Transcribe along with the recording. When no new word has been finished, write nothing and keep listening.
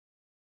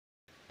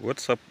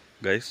What's up,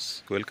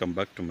 guys? Welcome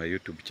back to my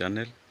YouTube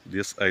channel.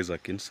 This is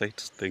Isaac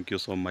Insights. Thank you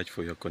so much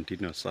for your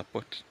continuous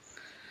support.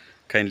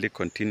 Kindly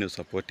continue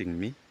supporting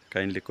me.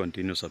 Kindly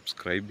continue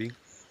subscribing.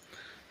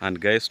 And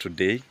guys,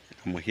 today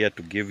I'm here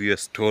to give you a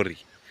story.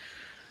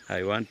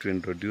 I want to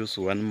introduce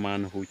one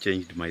man who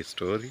changed my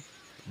story.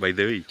 By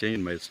the way, he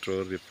changed my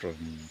story from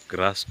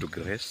grass to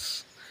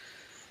grace.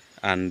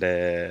 And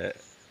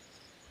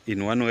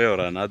in one way or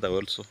another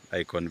also,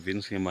 I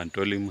convinced him and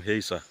told him, hey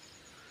sir,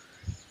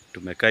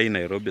 tumekaa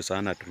Nairobi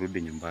sana,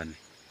 turudi nyumbani.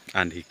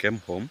 And he came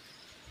home.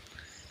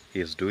 He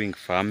is doing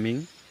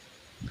farming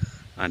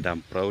and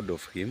I'm proud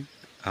of him.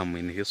 I'm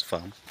in his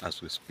farm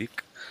as we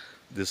speak.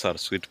 These are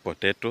sweet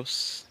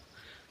potatoes.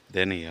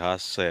 Then he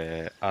has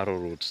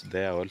arrowroots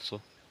there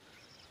also.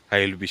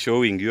 I will be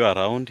showing you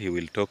around. He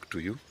will talk to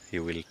you. He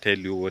will tell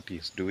you what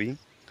he's doing.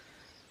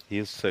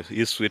 His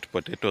sweet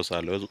potatoes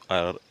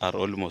are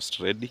almost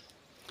ready.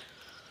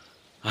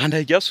 And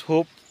I just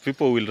hope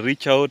people will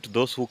reach out,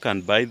 those who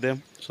can buy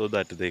them, so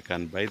that they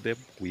can buy them.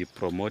 We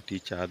promote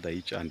each other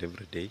each and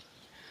every day.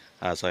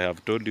 As I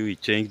have told you, he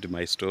changed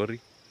my story.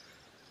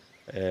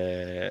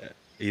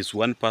 He's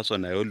one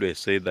person I always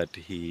say that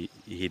he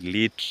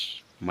lit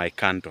my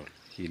candle.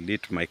 He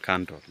lit my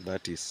candle.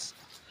 That is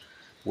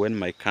when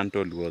my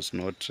candle was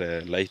not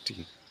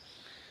lighting.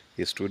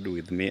 He stood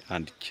with me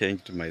and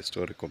changed my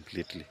story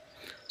completely.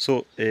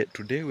 So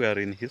today we are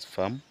in his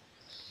farm.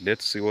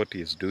 Let's see what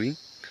he's doing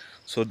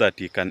so that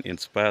he can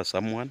inspire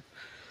someone.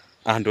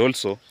 And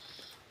also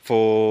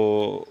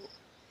for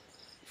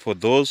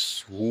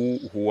those who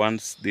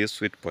wants these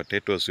sweet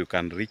potatoes, you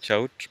can reach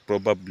out.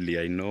 Probably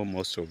I know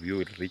most of you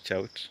will reach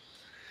out.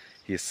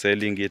 He's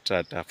selling it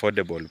at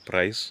affordable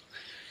price.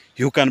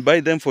 You can buy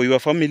them for your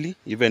family.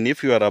 Even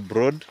if you are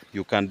abroad,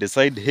 you can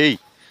decide, hey,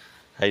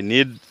 I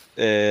need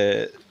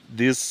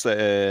this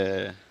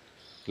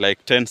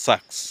like 10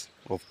 sacks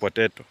of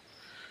potato.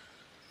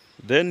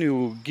 Then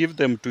you give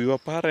them to your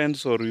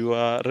parents or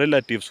your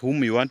relatives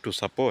whom you want to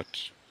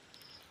support.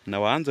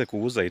 Now,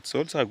 it's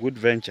also a good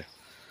venture.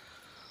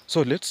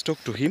 So let's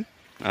talk to him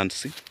and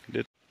see.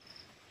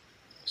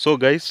 So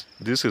guys,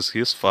 this is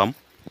his farm.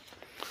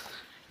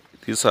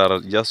 These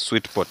are just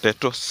sweet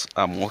potatoes.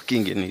 I'm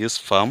working in his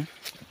farm.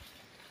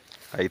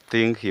 I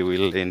think he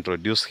will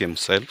introduce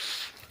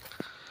himself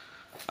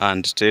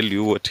and tell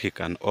you what he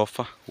can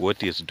offer,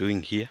 what he's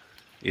doing here.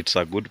 It's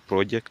a good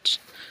project.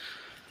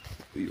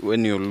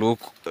 When you look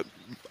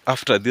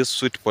after these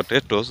sweet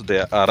potatoes,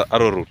 there are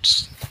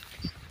arrowroots.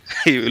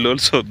 He will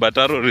also, but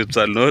arrowroots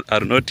are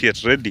not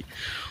yet ready.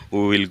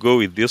 We will go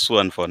with this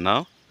one for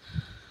now.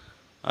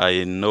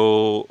 I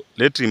know.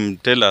 Let him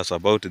tell us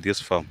about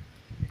this farm.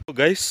 So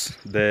guys,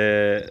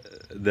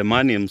 the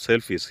man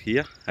himself is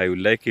here. I would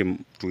like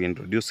him to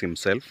introduce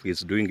himself. He's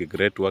doing a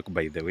great work,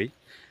 by the way.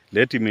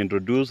 Let him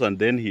introduce and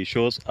then he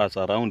shows us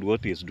around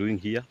what he's doing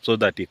here so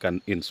that he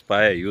can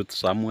inspire youth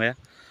somewhere,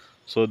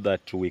 so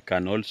that we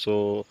can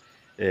also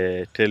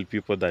tell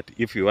people that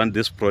if you want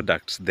these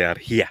products, they are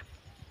here.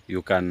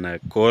 You can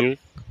call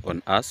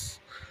on us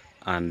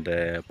and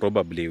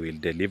probably we'll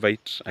deliver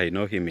it. I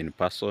know him in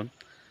person.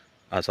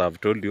 As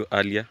I've told you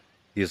earlier,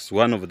 he's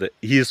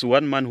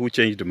one man who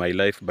changed my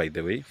life, by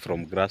the way,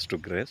 from grass to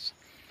grace.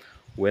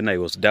 When I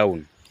was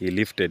down, he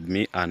lifted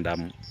me and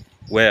I'm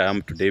where I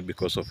am today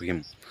because of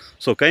him.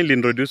 So kindly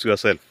introduce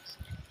yourself.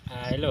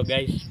 Hello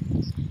guys,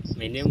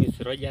 my name is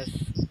Rogers.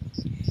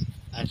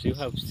 As you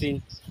have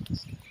seen,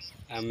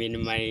 I'm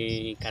in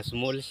my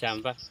small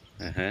shamba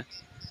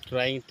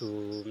trying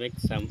to make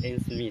some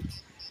ends meet.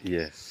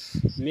 Yes.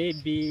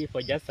 Maybe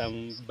for just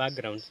some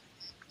background,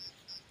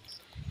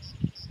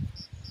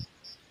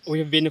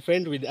 we've been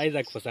friends with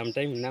Isaac for some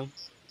time now,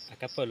 a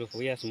couple of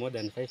years, more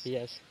than 5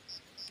 years.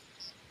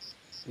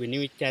 We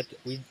knew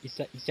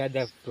each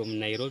other from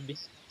Nairobi.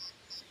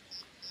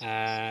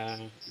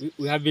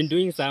 We have been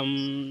doing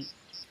some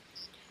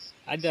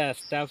other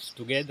stuffs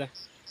together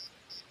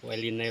while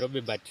in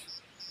Nairobi, but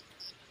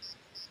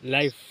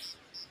life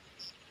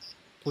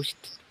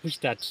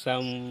pushed at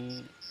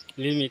some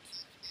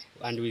limits,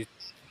 and we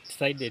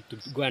decided to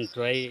go and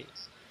try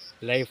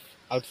life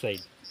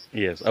outside.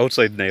 Yes,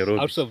 outside Nairobi.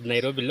 Outside of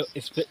Nairobi,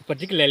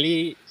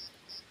 particularly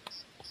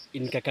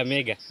in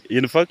Kakamega.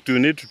 In fact, you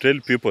need to tell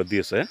people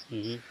this,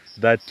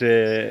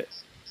 that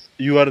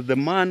you are the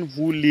man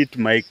who lit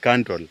my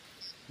candle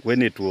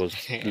when it was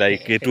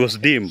like it was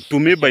dim. To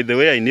me, by the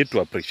way, I need to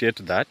appreciate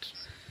that.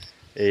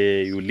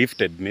 You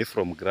lifted me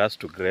from grass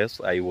to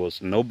grace. I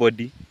was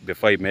nobody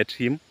before I met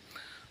him,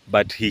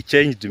 but he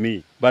changed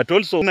me. But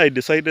also, when I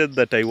decided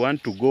that I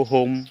want to go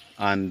home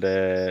and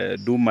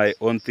do my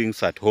own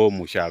things at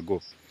home,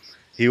 Ushago,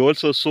 he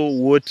also saw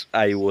what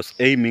I was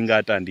aiming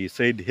at and he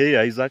said, hey,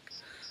 Isaac,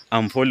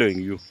 I'm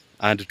following you.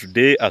 And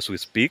today, as we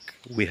speak,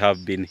 we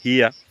have been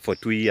here for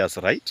 2 years,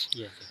 right?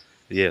 Yes.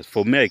 Yes,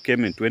 for me, I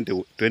came in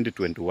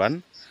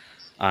 2021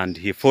 and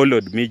he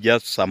followed me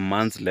just some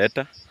months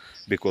later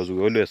because we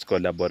always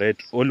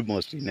collaborate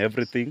almost in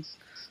everything.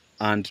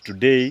 And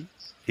today,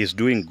 he's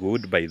doing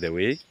good, by the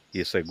way.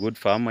 He's a good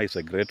farmer, he's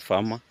a great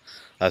farmer.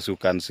 As you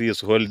can see,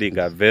 he's holding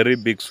a very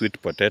big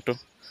sweet potato.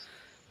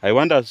 I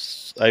want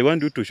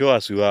you to show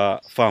us your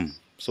farm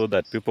so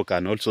that people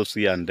can also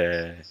see and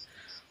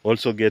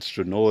also get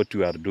to know what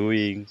you are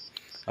doing.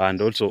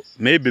 And also,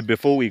 maybe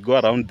before we go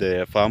around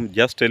the farm,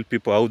 just tell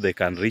people how they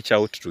can reach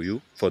out to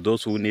you for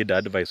those who need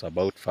advice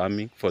about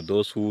farming, for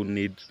those who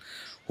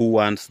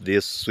wants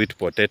these sweet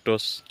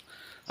potatoes,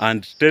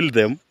 and tell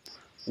them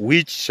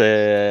which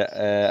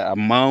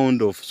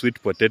amount of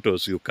sweet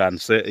potatoes you can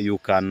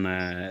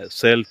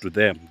sell to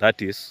them.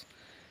 That is,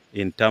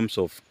 in terms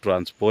of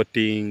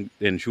transporting,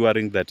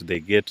 ensuring that they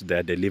get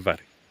their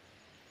delivery.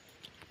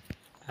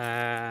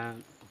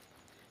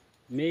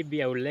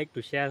 Maybe I would like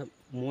to share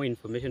more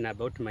information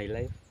about my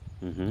life.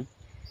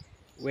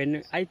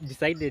 When I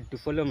decided to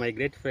follow my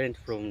great friend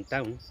from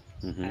town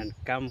and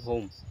come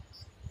home,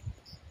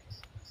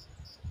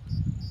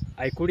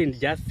 I couldn't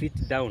just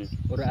sit down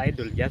or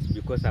idle just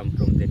because I'm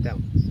from the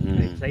town.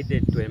 I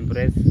decided to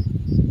embrace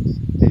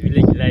the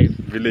village life.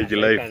 Village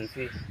life.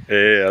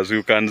 As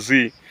you can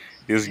see,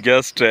 it's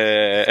just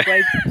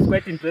it's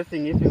quite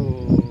interesting if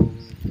you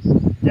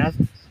just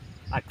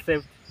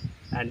accept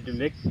and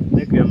make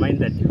your mind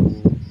that you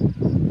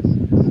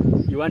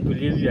want to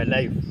live your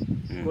life.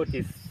 Because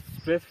it's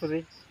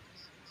stress-free.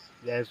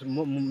 There's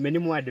many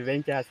more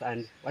adventures,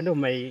 and one of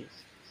my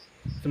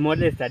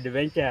smallest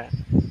adventure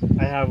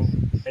I have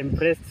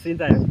embraced since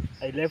I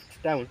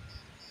left town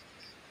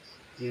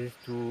is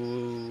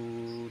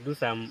to do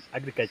some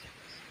agriculture.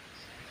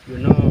 You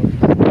know,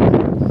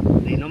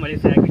 they normally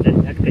say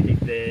agriculture is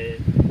the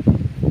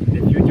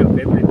future of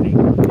everything.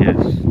 Yes.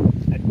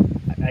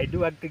 I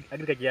do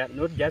agriculture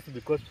not just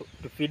because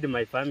to feed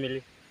my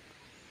family,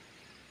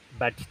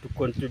 but to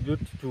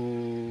contribute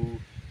to,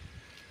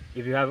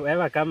 if you have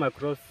ever come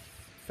across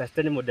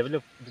sustainable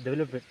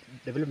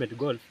development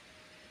goals,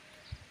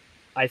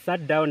 I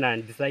sat down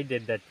and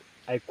decided that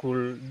I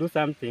could do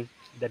something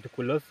that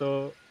could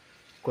also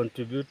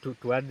contribute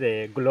towards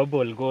the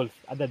global goals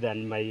other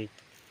than my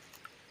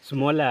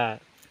smaller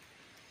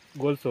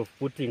goals of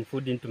putting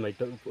food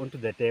onto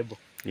the table.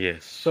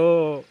 Yes.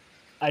 So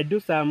I do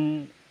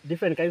some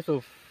different kinds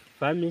of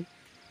farming.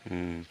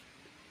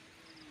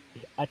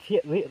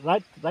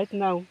 Right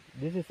now,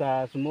 this is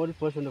a small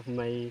portion of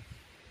my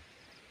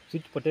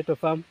sweet potato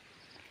farm.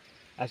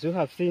 As you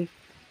have seen,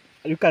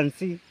 you can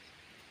see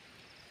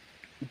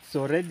it's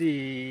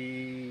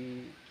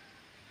already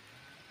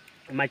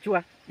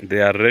mature.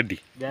 They are ready.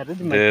 They are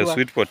ready. The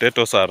sweet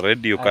potatoes are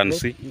ready. You can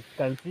see. You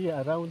can see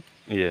around.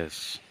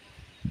 Yes.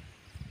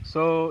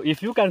 So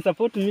if you can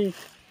support me,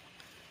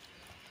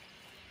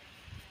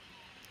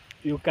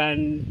 you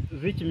can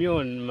reach me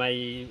on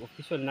my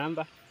official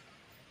number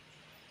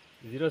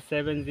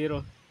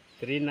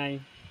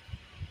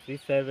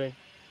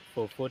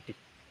 07039374440.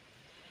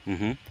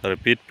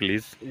 Repeat,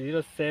 please.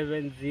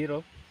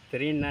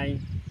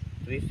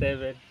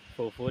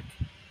 07039374440.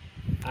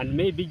 And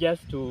maybe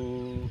just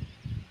to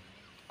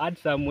add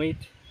some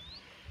weight,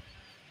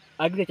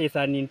 agriculture is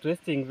an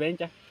interesting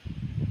venture.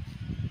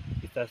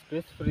 It's a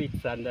stress-free,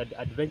 it's an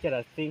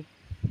adventurous thing.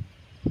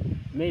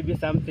 Maybe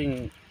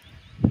something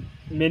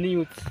many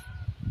youths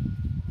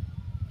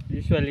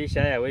usually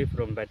shy away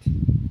from, but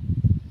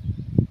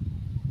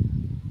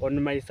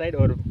on my side,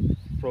 or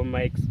from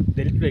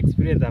the little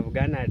experience I've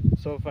garnered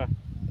so far,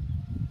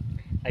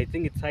 I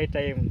think it's high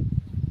time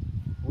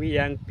we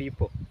young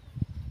people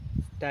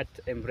start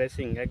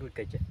embracing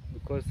agriculture,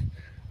 because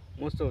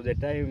most of the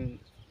time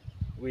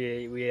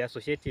we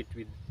associate it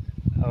with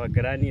our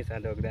grannies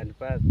and our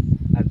grandfathers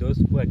and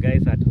those poor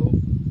guys at home.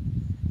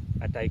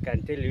 But I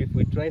can tell you, if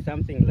we try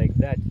something like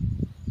that,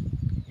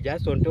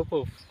 just on top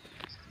of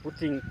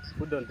putting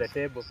food on the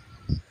table,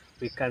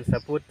 we can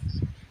support,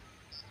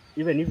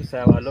 even if it's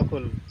our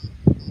local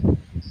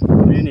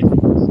community,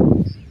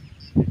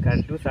 we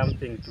can do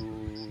something to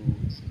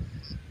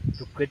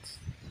create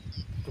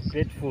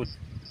food,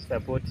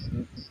 support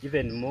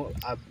even more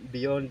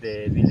beyond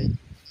the village.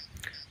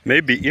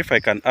 Maybe if I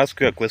can ask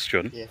you a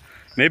question, yes.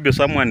 Maybe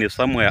someone is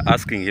somewhere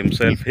asking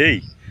himself,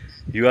 hey,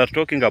 you are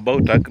talking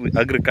about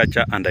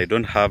agriculture and I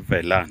don't have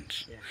a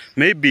land. Yeah.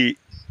 Maybe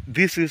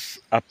this is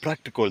a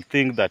practical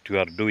thing that you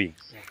are doing.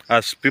 Yeah.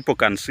 As people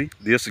can see,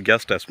 this is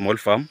just a small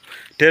farm.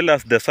 Tell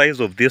us the size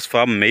of this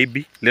farm,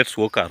 maybe. Let's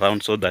walk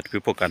around so that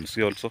people can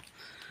see also.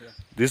 Yeah.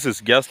 This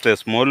is just a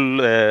small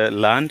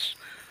land.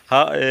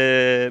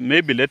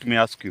 Maybe let me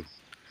ask you,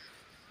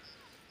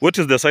 what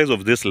is the size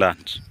of this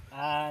land?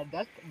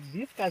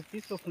 This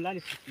piece of land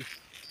is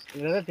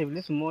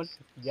relatively small,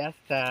 just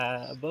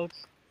about,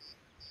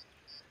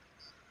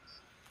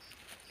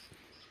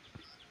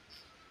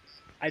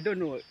 I don't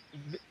know,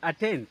 a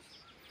tenth,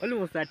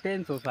 almost a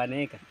tenth of an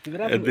acre.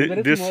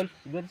 Very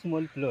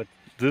small plot.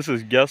 This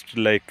is just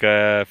like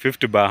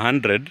 50 by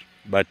 100,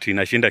 but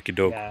inashinda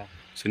kidogo. Yeah.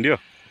 Sindio?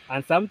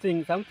 And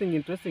something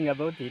interesting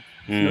about it,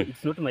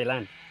 it's not my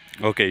land.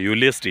 Okay, you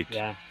list it.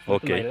 Yeah,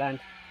 it's not my land.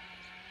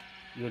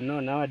 You know,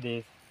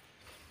 nowadays,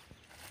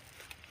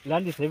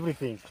 land is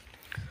everything.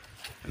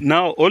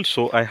 Now,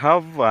 also, I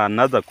have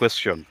another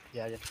question.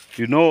 Yeah.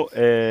 You know,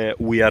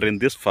 we are in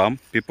this farm.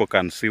 People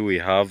can see we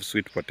have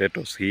sweet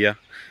potatoes here.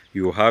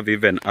 You have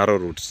even arrow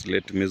roots.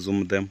 Let me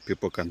zoom them.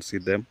 People can see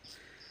them.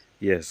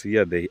 Yes,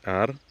 here they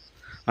are.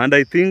 And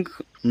I think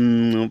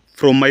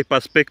from my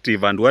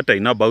perspective and what I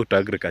know about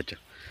agriculture,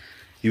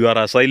 you are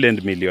a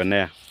silent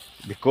millionaire,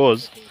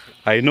 because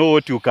I know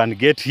what you can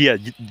get here,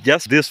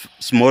 just this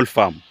small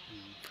farm.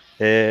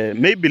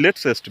 Maybe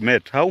let's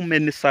estimate how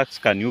many sacks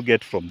can you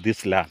get from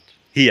this land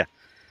here,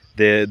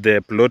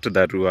 the plot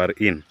that we are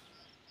in.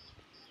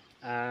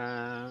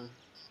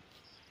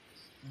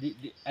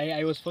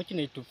 I was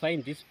fortunate to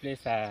find this place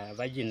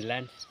virgin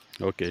land.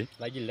 Okay.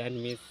 Virgin land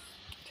means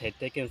it had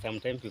taken some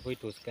time before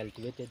it was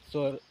cultivated,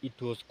 so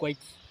it was quite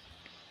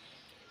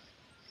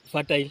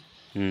fertile.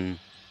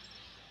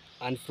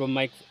 And from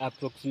my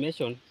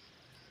approximation,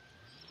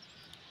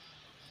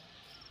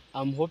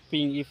 I'm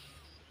hoping if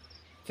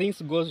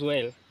things goes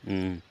well,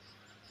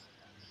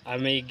 I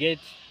may get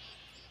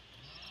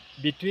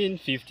between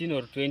 15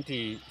 or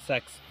 20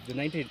 sacks, the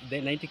 90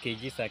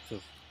 kg sacks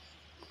of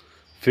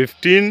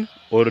 15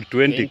 or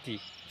 20.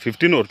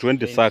 15 or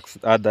 20 sacks,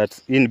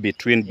 that's in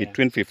between, yeah.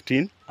 between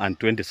 15 and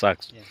 20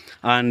 sacks. Yeah.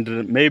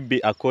 And maybe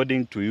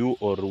according to you,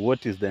 or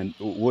what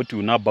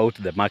you know about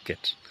the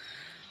market,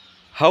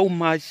 how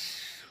much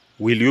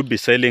will you be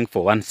selling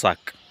for one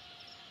sack?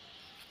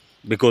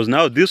 Because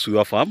now this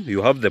your farm,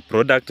 you have the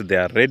product, they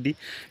are ready.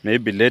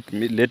 Maybe let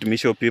me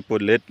show people,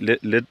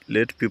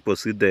 let people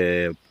see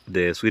the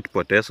sweet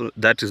potato.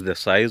 That is the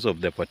size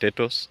of the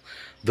potatoes.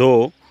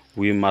 Though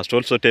we must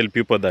also tell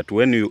people that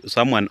when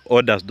someone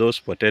orders those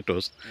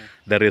potatoes,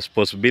 the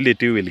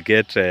responsibility will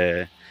get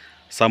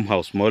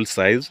somehow small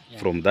size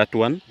from that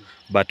one,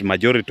 but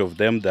majority of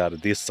them, they are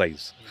this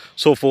size.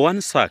 So for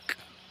one sack,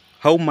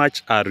 how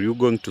much are you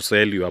going to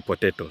sell your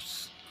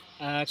potatoes?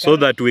 So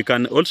that we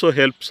can also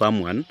help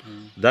someone,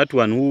 that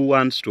one who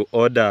wants to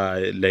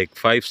order like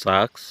 5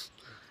 sacks,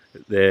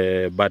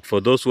 but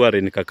for those who are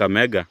in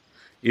Kakamega,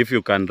 if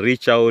you can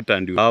reach out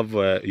and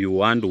you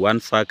want 1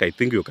 sack, I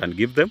think you can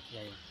give them.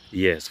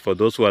 Yes, for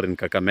those who are in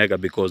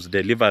Kakamega, because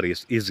delivery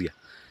is easier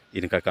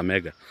in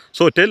Kakamega.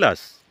 So tell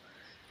us,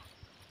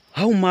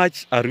 how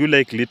much are you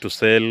likely to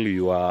sell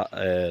your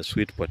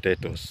sweet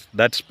potatoes?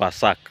 That's per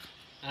sack.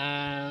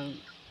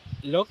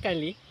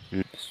 Locally,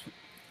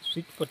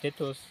 sweet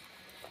potatoes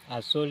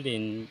are sold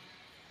in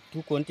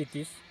 2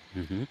 quantities.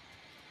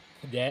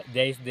 There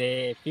is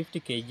the 50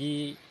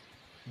 kg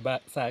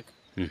sack.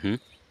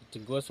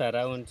 It goes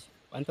around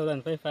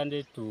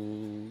 1,500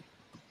 to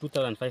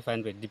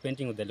 2,500,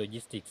 depending on the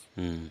logistics.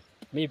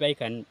 Maybe I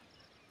can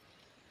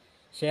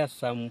share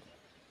some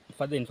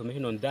further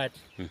information on that.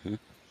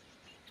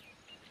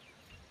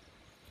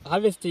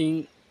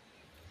 Harvesting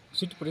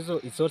sweet potato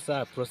is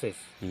also a process.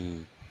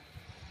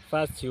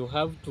 First, you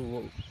have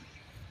to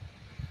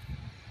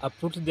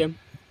uproot them.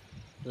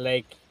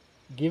 Like,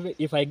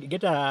 if I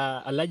get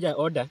a larger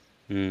order,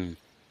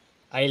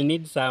 I'll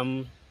need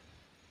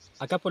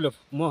a couple of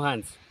more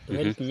hands to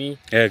help me.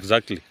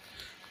 Exactly.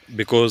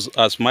 Because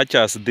as much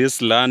as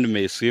this land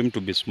may seem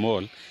to be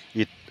small,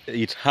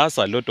 it has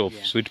a lot of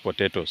sweet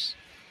potatoes.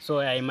 So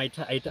I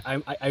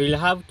will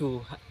have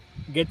to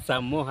get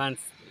some more hands,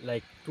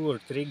 like 2 or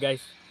 3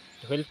 guys,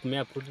 to help me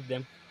uproot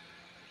them,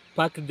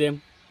 pack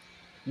them.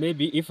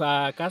 Maybe if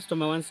a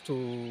customer wants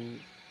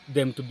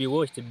them to be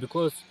washed,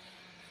 because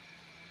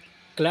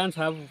clients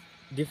have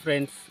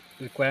different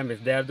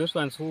requirements. There are those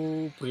ones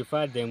who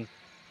prefer them,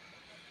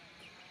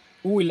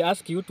 who will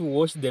ask you to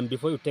wash them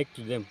before you take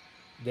to them.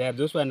 There are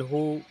those ones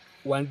who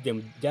want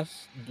them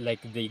just like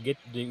you get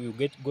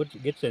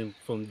them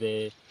from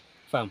the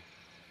farm.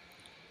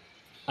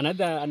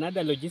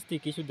 Another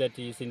logistic issue that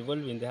is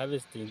involved in the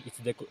harvesting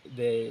is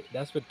the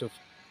aspect of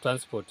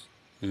transport.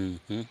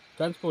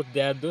 Transport,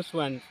 there are those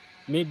ones,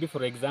 maybe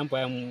for example,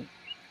 I'm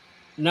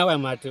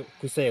at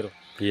Kusero.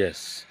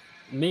 Yes.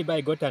 Maybe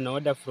I got an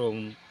order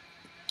from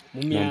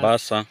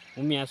Mombasa.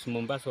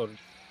 Mombasa.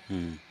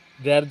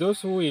 There are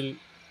those who will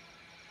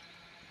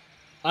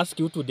ask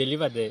you to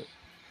deliver the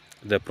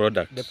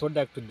product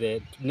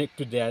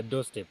to their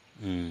doorstep.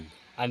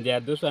 And there are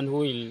those one who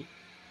will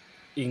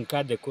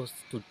incur the cost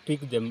to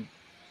pick the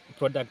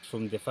product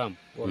from the farm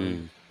or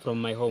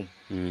from my home.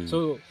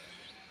 So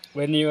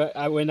when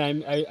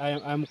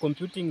I'm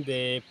computing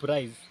the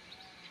price,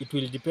 it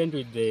will depend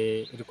with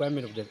the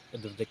requirement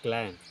of the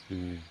client.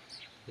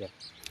 Yeah.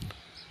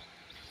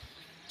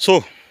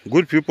 So,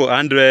 good people,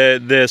 and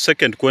the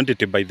second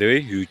quantity, by the way,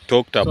 you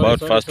talked about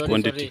first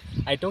quantity.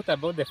 I talked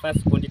about the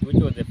first quantity, which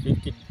was the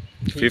 50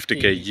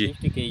 kg.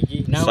 50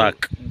 kg. Now,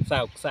 sack.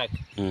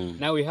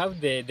 Now we have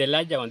the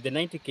larger one, the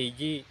 90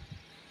 kg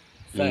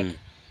sack.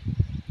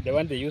 The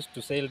one they used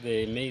to sell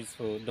the maize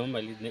for,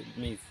 normally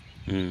maize.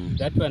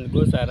 That one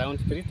goes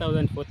around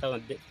 3,000,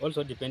 4,000,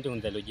 also depending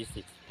on the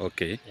logistics.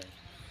 Okay. Yeah.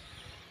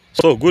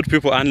 So, good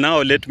people, and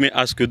now let me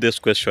ask you this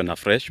question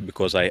afresh,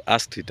 because I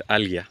asked it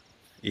earlier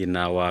in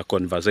our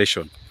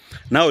conversation.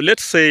 Now,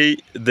 let's say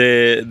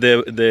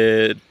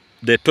the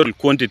total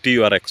quantity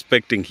you are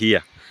expecting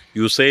here,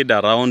 you said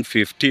around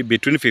 50,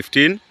 between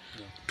 15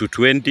 to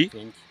 20,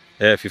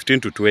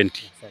 15 to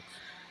 20.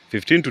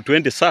 15 to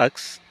 20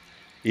 sacks.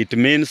 It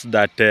means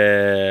that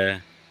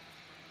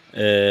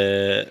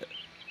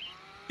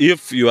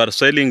if you are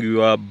selling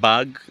your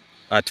bag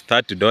at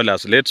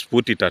 $30, let's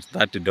put it at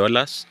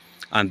 $30,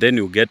 and then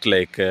you get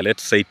like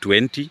let's say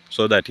 20,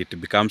 so that it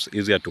becomes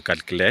easier to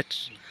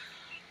calculate.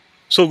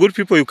 So good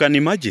people, you can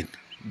imagine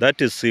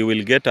that is you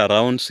will get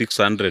around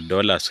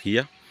 $600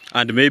 here.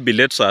 And maybe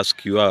let's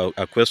ask you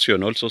a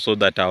question also, so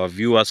that our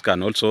viewers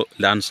can also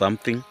learn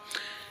something.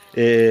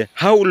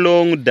 How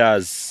long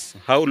does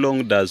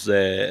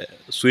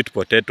sweet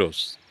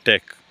potatoes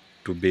take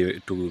to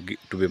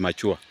be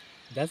mature?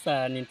 That's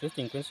an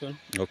interesting question.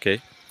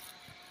 Okay.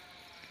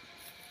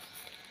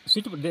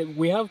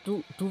 We have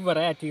two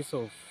varieties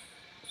of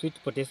sweet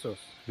potatoes.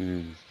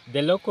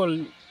 The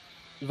local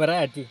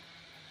variety,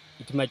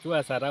 it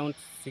matures around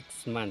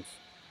 6 months.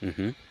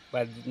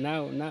 But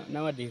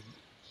nowadays,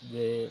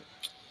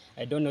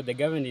 I don't know, the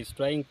government is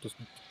trying to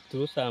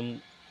do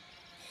some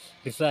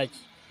research.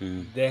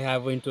 They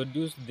have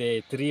introduced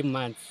the 3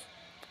 months.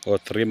 Or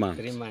 3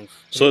 months. 3 months.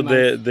 So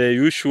the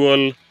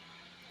usual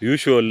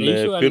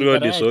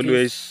period is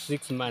always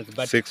 6 months.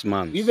 But 6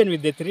 months. Even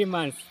with the 3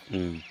 months,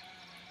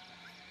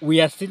 we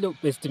are still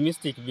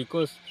pessimistic,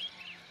 because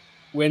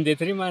when the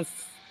 3 months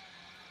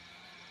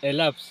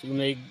elapse,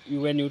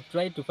 when you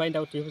try to find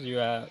out if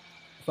your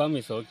farm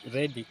is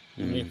ready,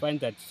 you may find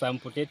that some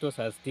potatoes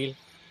are still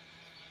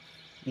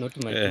not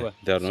mature.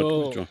 They are not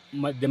mature.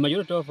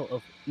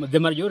 The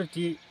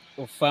majority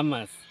of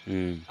farmers,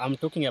 I'm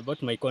talking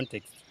about my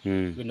context,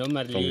 we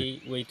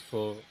normally wait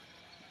for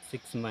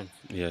 6 months.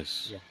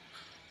 Yes. Yeah.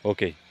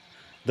 Okay.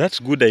 That's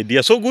good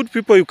idea. So good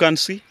people, you can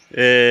see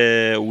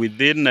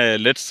within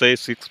let's say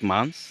 6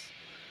 months,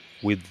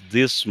 with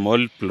this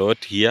small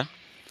plot here,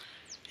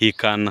 he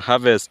can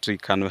harvest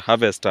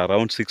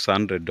around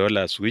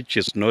 $600, which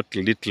is not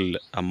little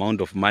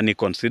amount of money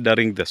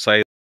considering the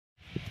size.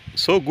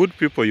 So good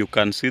people, you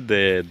can see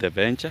the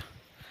venture.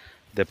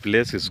 The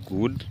place is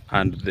good,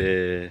 and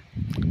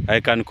I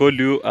can call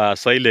you a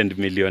silent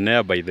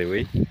millionaire, by the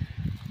way,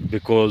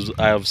 because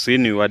I have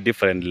seen your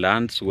different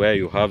lands where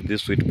you have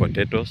these sweet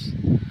potatoes.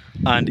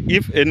 And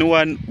if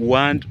anyone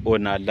want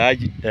on a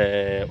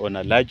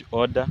large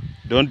order,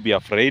 don't be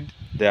afraid.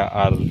 There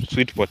are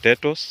sweet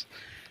potatoes.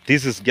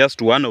 This is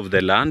just one of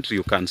the lands.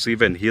 You can see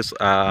even his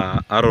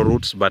arrow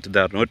roots, but they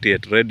are not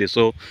yet ready.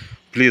 So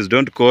please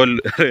don't call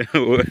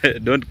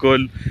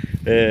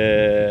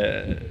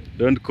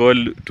don't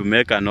call to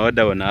make an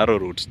order on arrow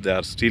roots. They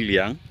are still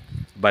young,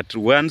 but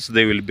once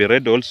they will be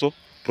ready also,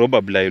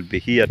 probably I will be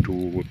here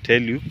to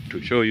tell you,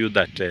 to show you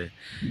that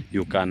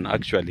you can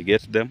actually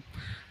get them.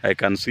 I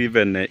can see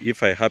even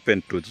if I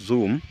happen to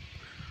zoom,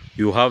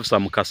 you have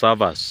some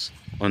cassavas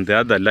on the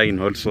other line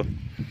also.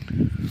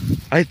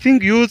 I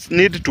think youth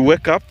need to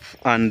wake up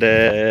and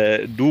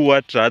do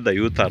what other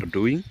youth are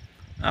doing.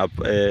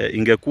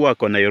 Ingekuwa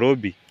kwa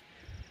Nairobi,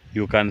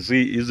 you can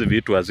see hizi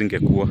vitu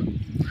hazingekuwa.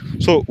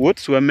 So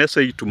what's your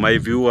message to my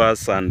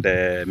viewers, and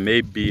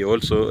maybe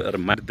also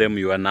remind them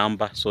your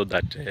number, so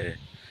that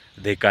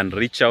they can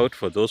reach out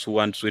for those who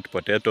want sweet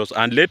potatoes.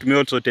 And let me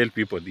also tell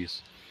people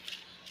this.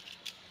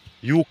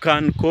 You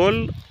can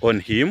call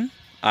on him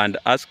and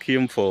ask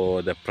him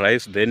for the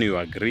price, then you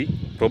agree.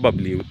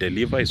 Probably you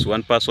deliver. He's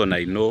one person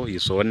I know,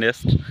 he's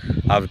honest.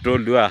 I've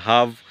told you I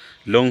have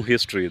long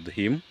history with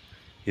him.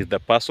 He's the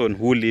person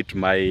who lit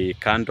my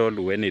candle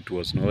when it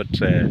was not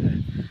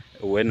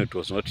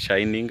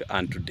shining,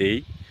 and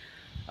today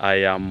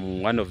I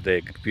am one of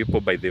the people.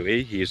 By the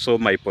way, he saw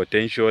my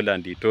potential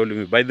and he told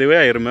me, by the way,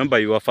 I remember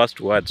your first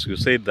words. You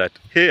said that,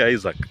 hey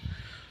Isaac,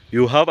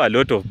 you have a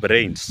lot of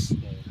brains.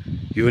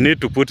 You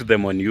need to put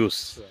them on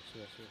use. Sure.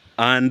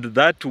 And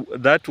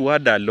that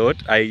word a lot,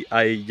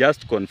 I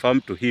just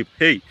confirmed to him,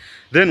 hey,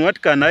 then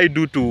what can I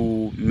do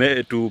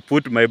to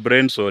put my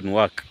brains on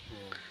work?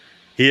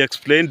 He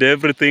explained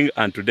everything,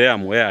 and today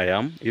I'm where I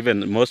am.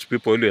 Even most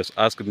people always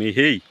ask me,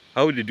 hey,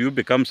 how did you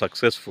become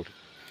successful?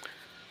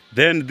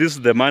 Then this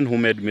is the man who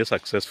made me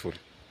successful.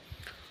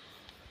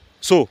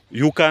 So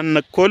you can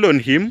call on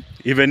him.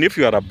 Even if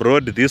you are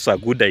abroad, this is a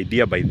good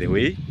idea, by the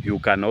way. You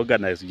can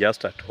organize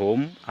just at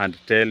home and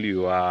tell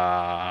your,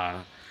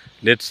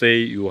 let's say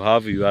you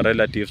have your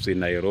relatives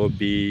in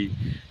Nairobi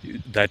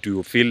that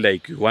you feel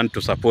like you want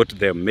to support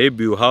them.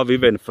 Maybe you have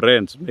even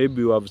friends.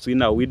 Maybe you have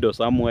seen a widow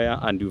somewhere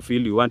and you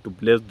feel you want to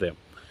bless them.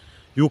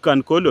 You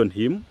can call on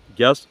him.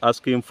 Just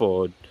ask him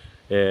for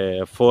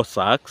 4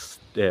 sacks,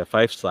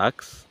 5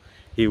 sacks.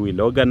 He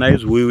will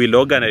organize. We will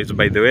organize.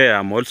 By the way,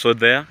 I'm also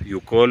there. You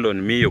call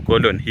on me, you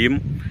call on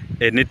him.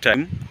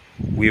 Anytime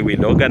we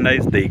will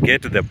organize. They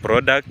get the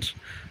product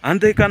and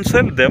they can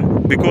sell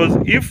them. Because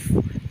if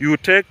you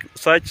take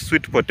such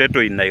sweet potato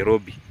in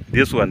Nairobi,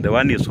 this one, the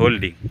one is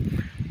holding,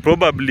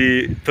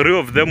 probably 3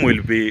 of them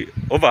will be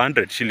over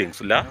 100 shillings,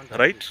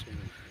 right?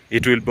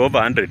 It will be over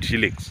 100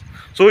 shillings.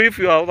 So if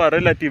you have a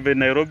relative in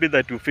Nairobi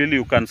that you feel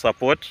you can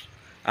support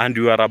and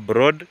you are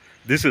abroad,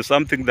 this is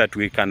something that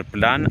we can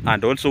plan,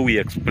 and also we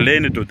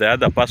explain to the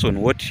other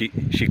person what he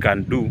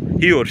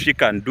or she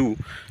can do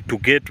to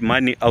get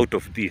money out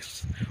of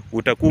this.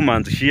 Utakuwa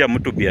umeanzishia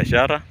mtu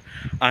biashara,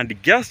 and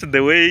just the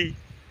way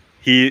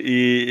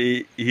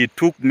he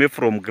took me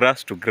from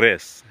grass to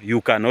grace.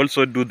 You can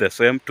also do the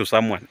same to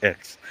someone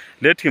else.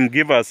 Let him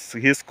give us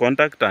his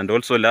contact and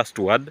also last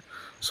word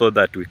so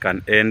that we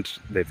can end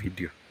the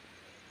video.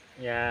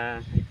 Yeah,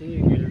 I think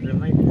you will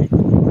remind me.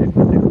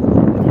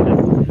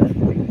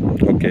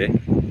 Okay.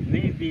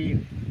 Maybe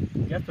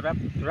just to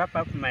wrap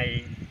up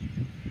my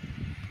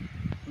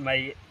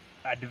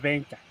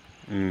adventure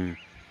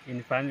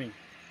in farming.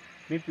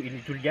 Maybe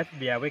it will just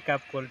be a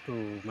wake-up call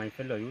to my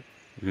fellow youth.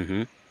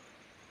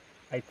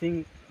 I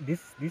think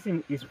this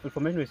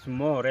information is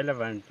more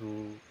relevant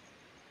to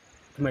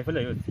my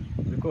fellow youth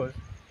because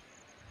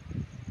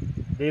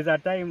there's a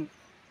time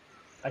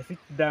I sat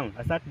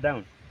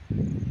down,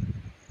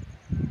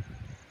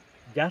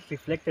 just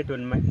reflected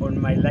on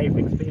my life,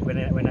 especially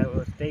when I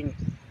was staying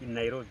in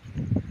Nairobi.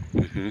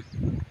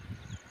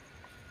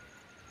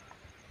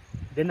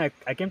 Then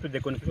I came to the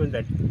conclusion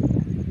that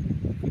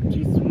it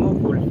is more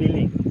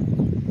fulfilling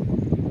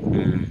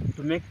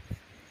to make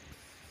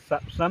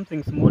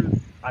something small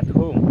at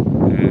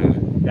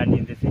home than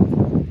in the city.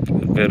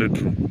 Very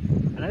true.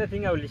 Another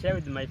thing I will share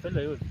with my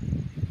fellow youth,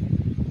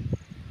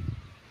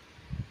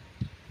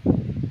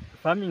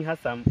 farming has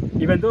some,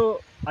 even though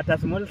at a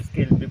small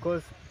scale,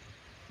 because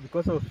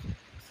of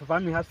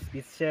farming has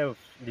its share of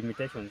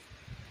limitations.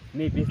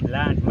 Maybe it's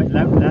land which is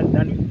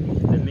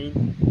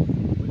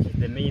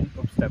the main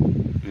obstacle.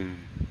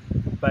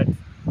 But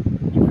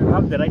if you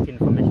have the right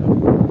information,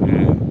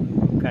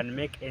 you can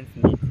make ends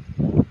meet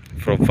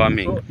from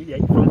farming. So, yeah,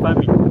 from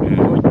farming.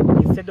 So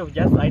instead of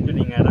just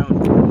idling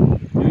around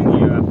doing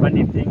your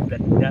funny things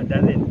that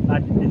doesn't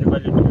add any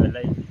value to your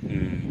life,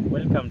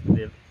 welcome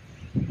to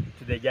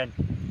the journey.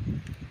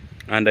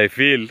 And I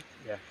feel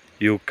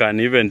you can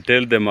even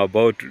tell them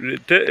about,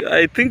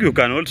 I think you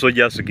can also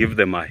just give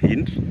them a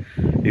hint.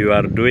 You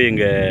are doing,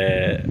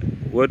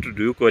 what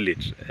do you call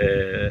it,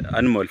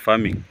 animal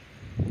farming.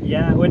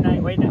 Yeah, when I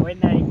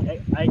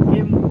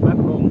came back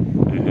home,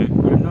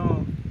 you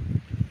know,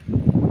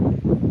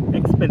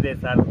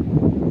 expenses are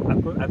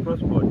across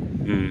board,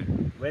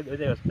 whether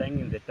you're staying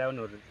in the town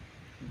or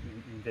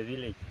in the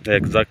village.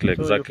 Exactly.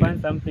 So you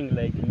find something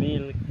like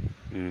milk,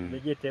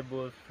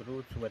 vegetables,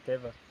 fruits,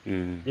 whatever.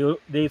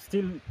 They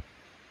still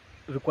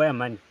require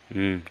money.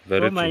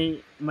 So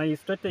my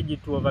strategy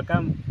to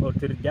overcome or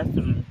to just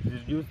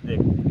reduce the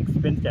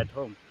expenditure at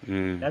home,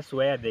 that's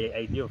where the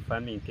idea of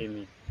farming came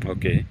in.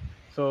 Okay.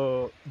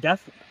 So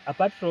just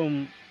apart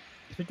from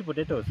sweet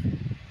potatoes,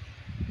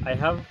 I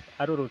have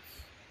arrowroots,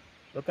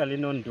 locally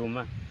known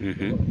Duma,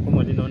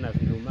 commonly known as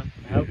Duma.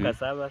 I have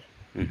cassava.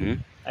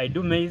 I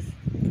do maize.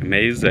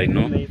 Maize, I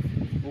know. Maize.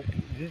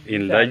 This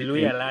is a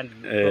Luya land,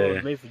 so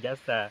maize is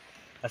just a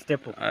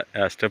staple.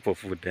 A staple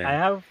food.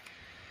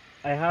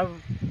 I have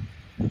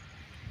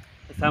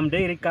some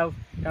dairy cows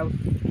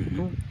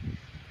too.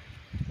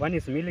 One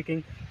is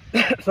milking.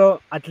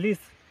 So at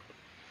least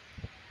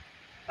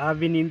I've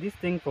been in this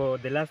thing for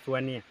the last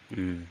 1 year.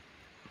 And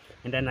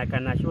then I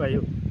can assure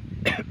you,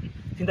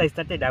 since I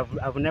started,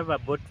 I've never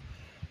bought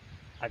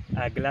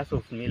a glass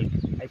of milk.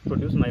 I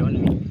produce my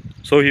own milk.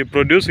 So he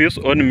produces his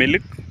own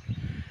milk.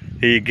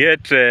 He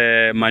get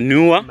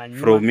manure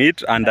from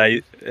it, and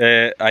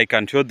I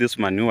can show this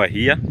manure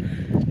here.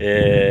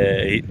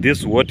 This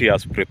is what he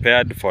has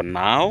prepared for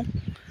now,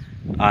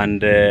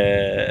 and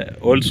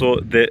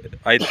also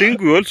I think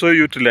we also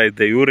utilize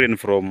the urine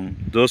from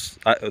those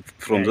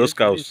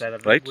cows,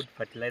 right? Good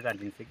fertilizer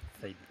and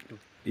insecticide too.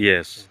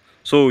 Yes.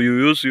 So you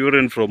use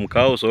urine from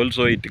cows.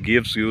 Also, it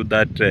gives you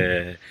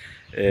that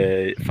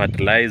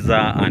fertilizer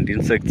and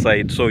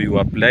insecticide. So you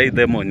apply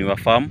them on your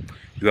farm,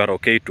 you are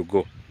okay to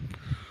go.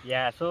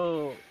 Yeah.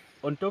 So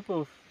on top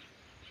of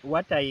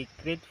what I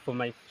create for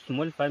my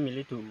small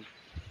family to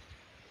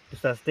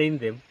sustain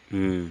them,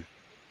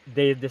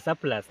 the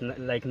surplus,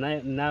 like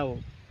now,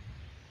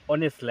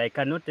 honestly, I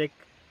cannot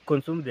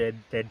consume the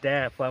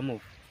entire farm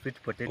of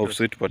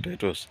sweet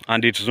potatoes.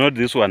 And it's not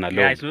this one alone.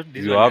 Yeah, it's not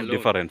this you one have alone.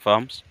 Different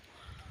farms.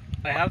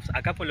 I have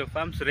a couple of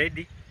farms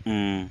ready.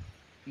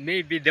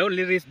 Maybe the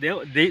only risk,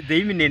 the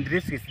imminent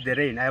risk is the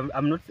rain.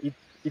 I'm not.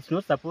 It's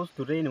not supposed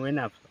to rain when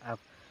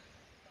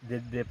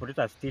the potatoes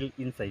are still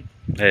inside.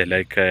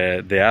 Like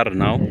they are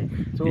now.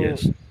 So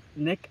yes.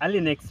 Early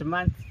next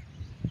month,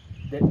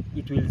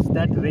 it will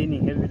start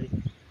raining heavily,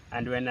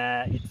 and when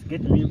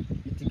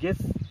it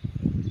gets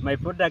my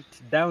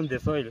product down the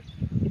soil,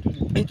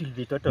 it will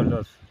be total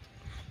loss.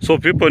 So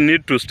people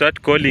need to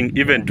start calling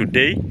even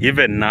today,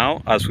 even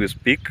now as we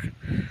speak.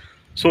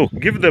 So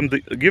give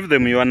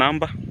them your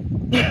number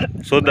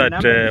so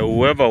that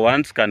whoever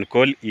wants can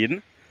call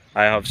in.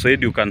 I have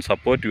said you can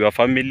support your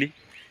family.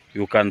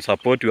 You can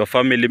support your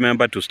family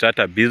member to start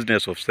a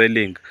business of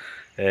selling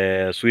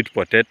sweet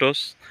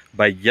potatoes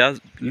by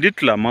just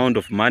little amount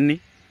of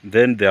money.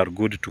 Then they are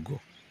good to go.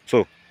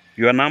 So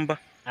your number?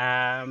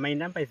 My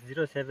number is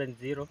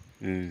 070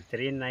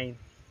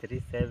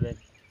 3937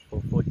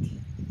 440.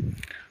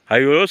 I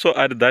will also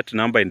add that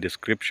number in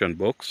description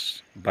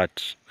box,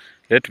 but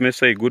let me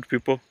say, good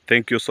people,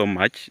 thank you so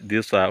much.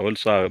 These are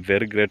also a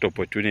very great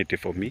opportunity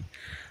for me.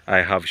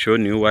 I have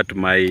shown you what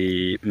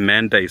my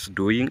mentor is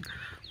doing.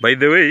 By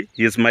the way,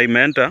 he is my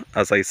mentor,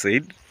 as I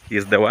said. He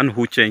is the one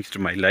who changed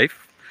my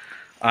life.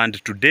 And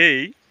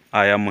today,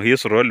 I am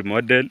his role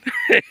model.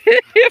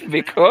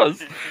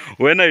 Because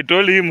when I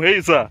told him,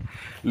 hey sir,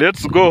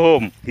 let's go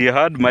home, he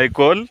had my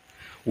call.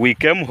 We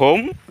came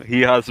home.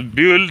 He has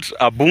built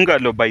a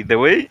bungalow, by the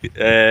way.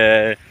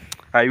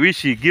 I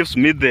wish he gives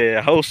me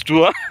the house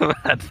tour,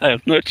 but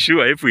I'm not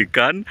sure if we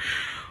can.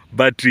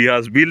 But he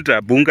has built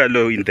a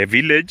bungalow in the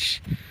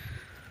village.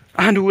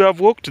 And we have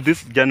walked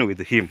this journey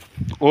with him.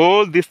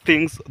 All these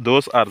things,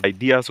 those are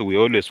ideas we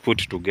always put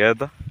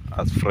together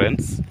as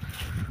friends.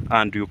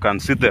 And you can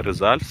see the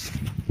results.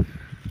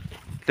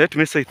 Let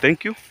me say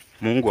thank you.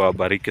 Mungu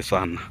awabariki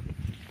sana.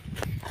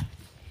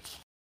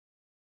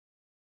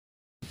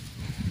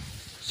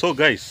 So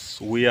guys,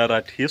 we are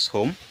at his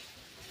home.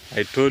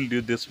 I told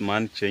you this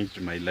man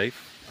changed my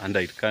life and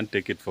I can't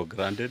take it for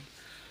granted.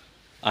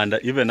 And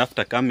even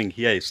after coming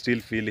here, I still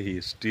feel he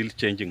is still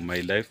changing my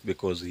life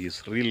because he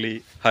is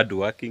really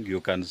hardworking. You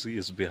can see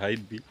he's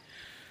behind me.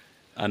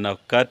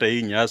 Anakata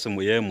hii nyasi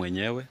yeye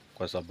mwenyewe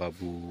kwa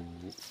sababu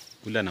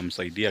ule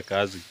anamsaidia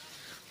kazi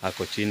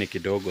ako chini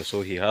kidogo,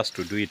 so he has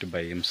to do it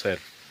by himself.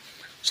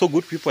 So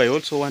good people, I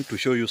also want to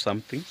show you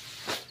something.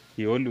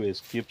 He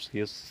always keeps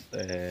his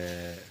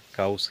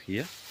cows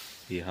here.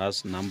 He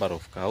has number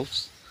of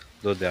cows,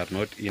 though they are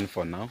not in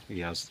for now. He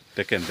has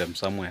taken them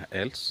somewhere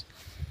else.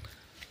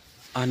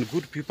 And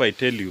good people, I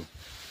tell you,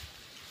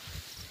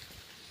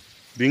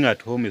 being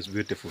at home is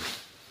beautiful.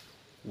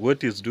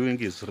 What he's doing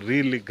is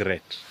really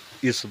great.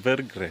 It's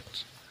very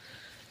great.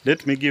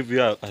 Let me give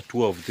you a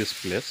tour of this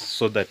place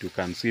so that you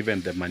can see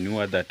even the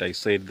manure that I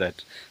said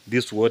that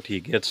this is what he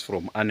gets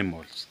from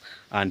animals.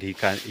 And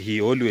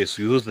he always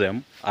use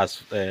them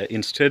as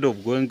instead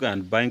of going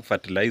and buying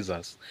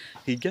fertilizers,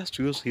 he just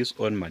use his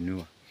own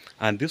manure.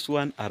 And this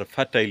one are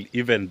fertile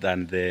even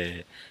than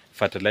the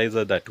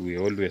fertilizer that we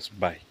always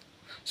buy.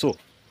 So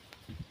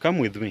come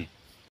with me.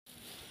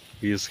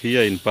 He is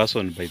here in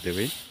person, by the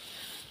way.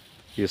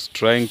 He is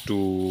trying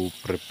to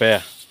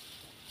prepare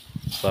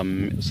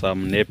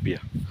some napier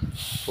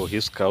for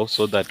his cows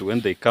so that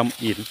when they come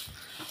in,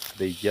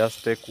 they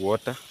just take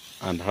water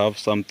and have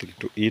something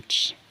to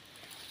eat.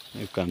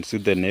 You can see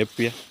the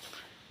napier.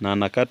 Na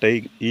anakata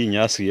hii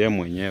nyasi yeye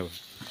mwenyewe.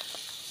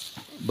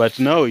 But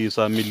now he's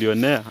a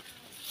millionaire.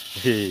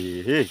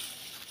 Hey,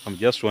 I'm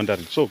just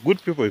wondering. So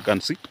good people, you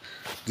can see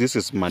this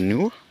is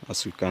manure,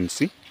 as you can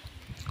see.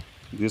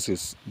 This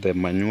is the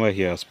manure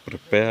he has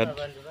prepared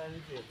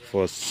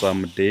for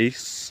some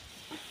days.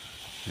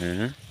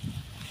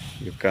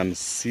 You can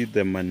see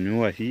the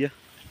manure here.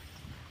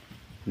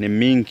 Ni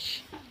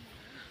mingi.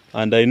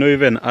 And I know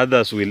even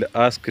others will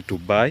ask to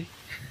buy.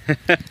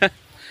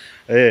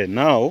 Hey,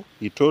 now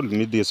he told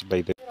me this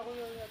by the way.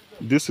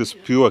 This is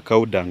pure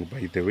cow dung,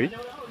 by the way.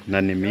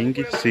 Na ni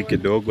mingi, si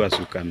kidogo, as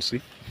you can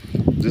see.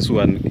 This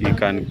one he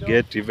can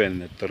get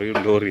even 3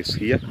 lorries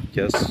here,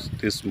 just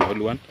this small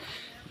one,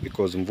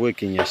 because mvua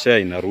ikinyesha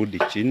inarudi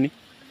chini.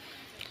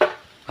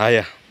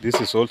 Haya,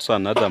 this is also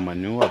another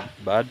manure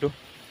bado,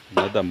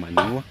 another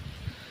manure.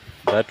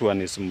 That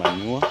one is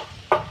manure.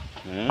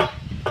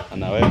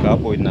 Anaweka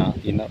hapo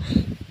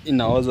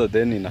inaoza,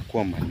 then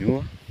inakuwa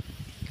manure.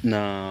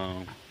 Na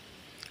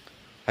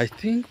I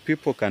think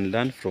people can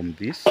learn from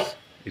this.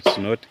 It's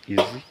not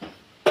easy.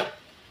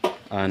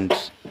 And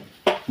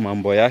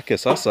mambo yake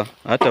sasa,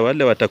 hata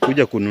wale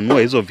watakuja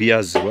kununua hizo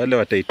viazi, wale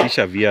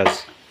wataitisha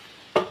viazi.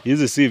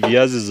 Hizi si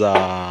viazi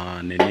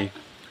za nini?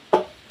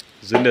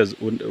 Zile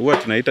huwa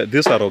tunaita,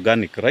 these are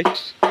organic,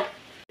 right?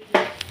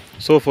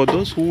 So for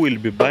those who will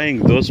be buying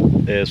those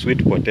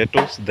sweet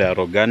potatoes, they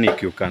are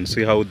organic. You can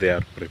see how they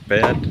are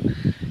prepared.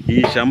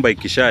 Hii shamba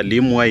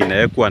ikishalimwa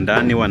inawekwa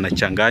ndani,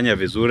 wanachanganya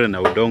vizuri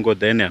na udongo,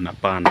 then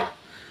anapanda.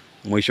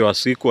 Mwisho wa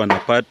siku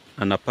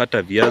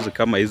anapata viazi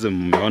kama hizi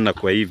mmeona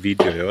kwa hii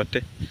video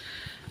yote.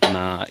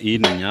 Na hii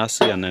ni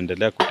nyasi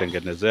anaendelea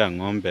kutengenezea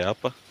ng'ombe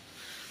hapa.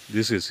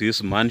 This is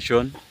his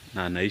mansion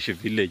na anaishi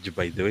village,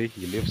 by the way.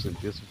 He lives in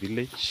this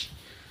village.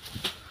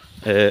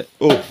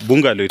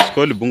 Bungalow. It's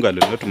called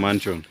bungalow, not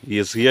mansion. He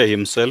is here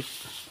himself.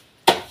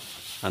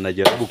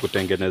 Anajaribu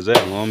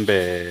kutengenezea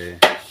ng'ombe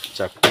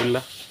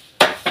chakula.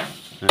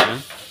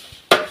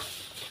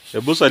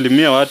 Hebu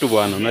salimia watu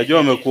bwana. Unajua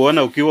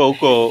wamekuona ukiwa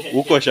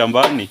huko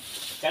shambani.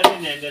 Kazi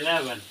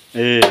inaendelea bwana.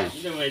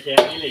 Ndio maisha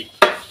ya village.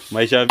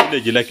 Maisha ya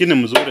village, lakini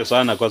mzuri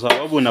sana kwa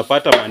sababu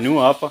unapata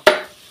manure hapa.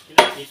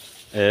 Kila kitu.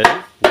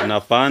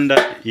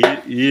 Unapanda.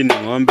 Hii ni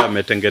ng'ombe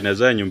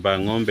ametengenezea nyumba ya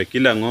ng'ombe.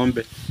 Kila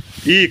ng'ombe.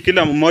 Hii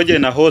kila mmoja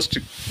ina host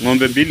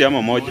ng'ombe 2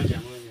 ama moja.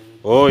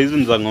 Hizi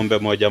ni za ng'ombe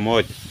moja.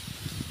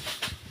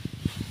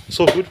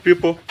 So good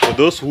people, for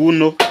those who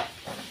know,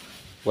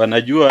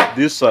 wanajua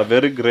this is a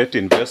very great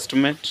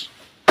investment.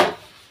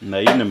 Na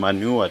hii ni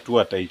manure tu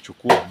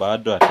ataichukua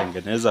bado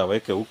atengeneza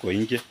aweke huko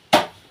nje.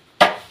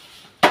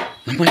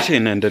 Na maisha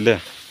inaendelea.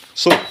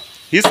 So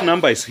his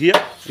number is here,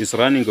 is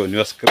running on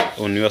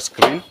your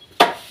screen.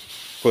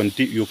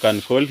 You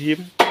can call him,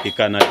 he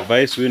can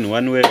advise you in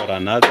one way or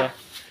another.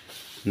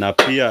 Na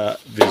pia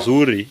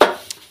vizuri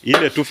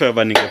Ile tu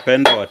favor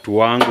ningependa watu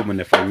wangu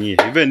mnifanyie,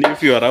 even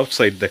if you are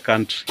outside the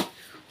country,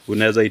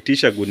 unaweza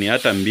itisha gunia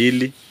hata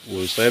 2,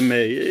 useme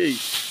hey,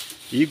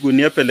 hii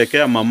gunia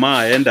pelekea mama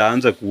aende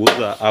aanze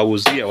kuuza,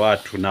 auzie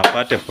watu na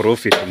apate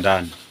profit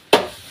ndani.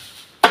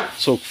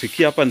 So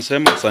kufikia hapa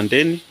nisema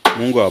asanteni,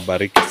 Mungu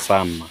awabariki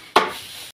sana.